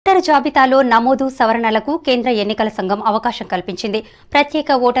Voter జాబితాలో నమోదు సవరణలకు కేంద్ర ఎన్నికల సంఘం అవకాశం కల్పించింది. ప్రత్యేక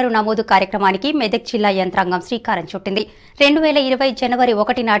ఓటరు నమోదు కార్యక్రమానికి మెదక్ జిల్లా యంత్రాంగం శ్రీకారం చుట్టింది. 2020 జనవరి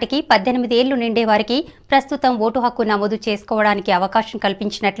 1 నాటికి 18 ఏళ్లు నిండే వారికి ప్రస్తుతం ఓటు హక్కు నమోదు చేసుకోవడానికి అవకాశం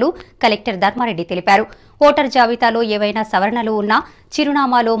కల్పించినట్లు కలెక్టర్ ధర్మారెడ్డి తెలిపారు. ఓటర్ జాబితాలో ఏవైనా సవరణలు ఉన్నా,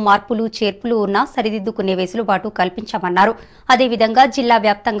 చిరునామాలో మార్పులు చేర్పులు ఉన్నా సరిదిద్దుకునే వెసులుబాటు కల్పించామన్నారు. అదేవిధంగా జిల్లా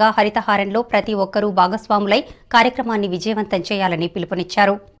వ్యాప్తంగా హరితహారంలో ప్రతి ఒక్కరూ భాగస్వాములై కార్యక్రమాన్ని విజయవంతం చేయాలని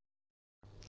పిలుపునిచ్చారు.